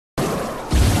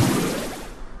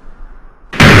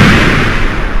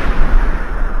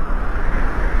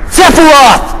cover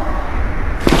up!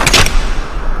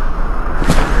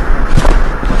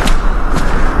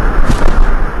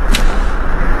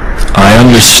 I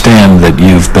understand that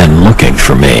you've been looking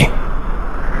for me.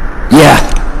 Yeah.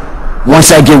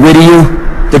 Once I get rid of you,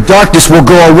 the darkness will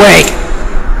go away.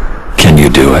 Can you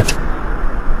do it?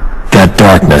 That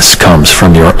darkness comes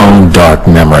from your own dark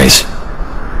memories.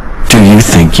 Do you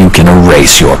think you can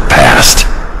erase your past?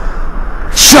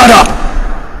 Shut up!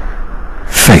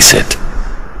 Face it.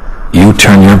 You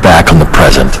turn your back on the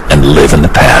present and live in the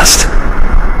past.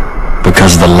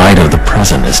 Because the light of the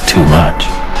present is too much.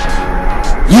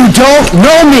 You don't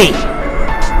know me!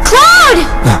 Claude!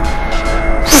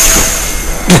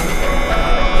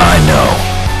 I know.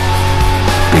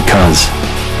 Because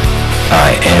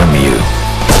I am you.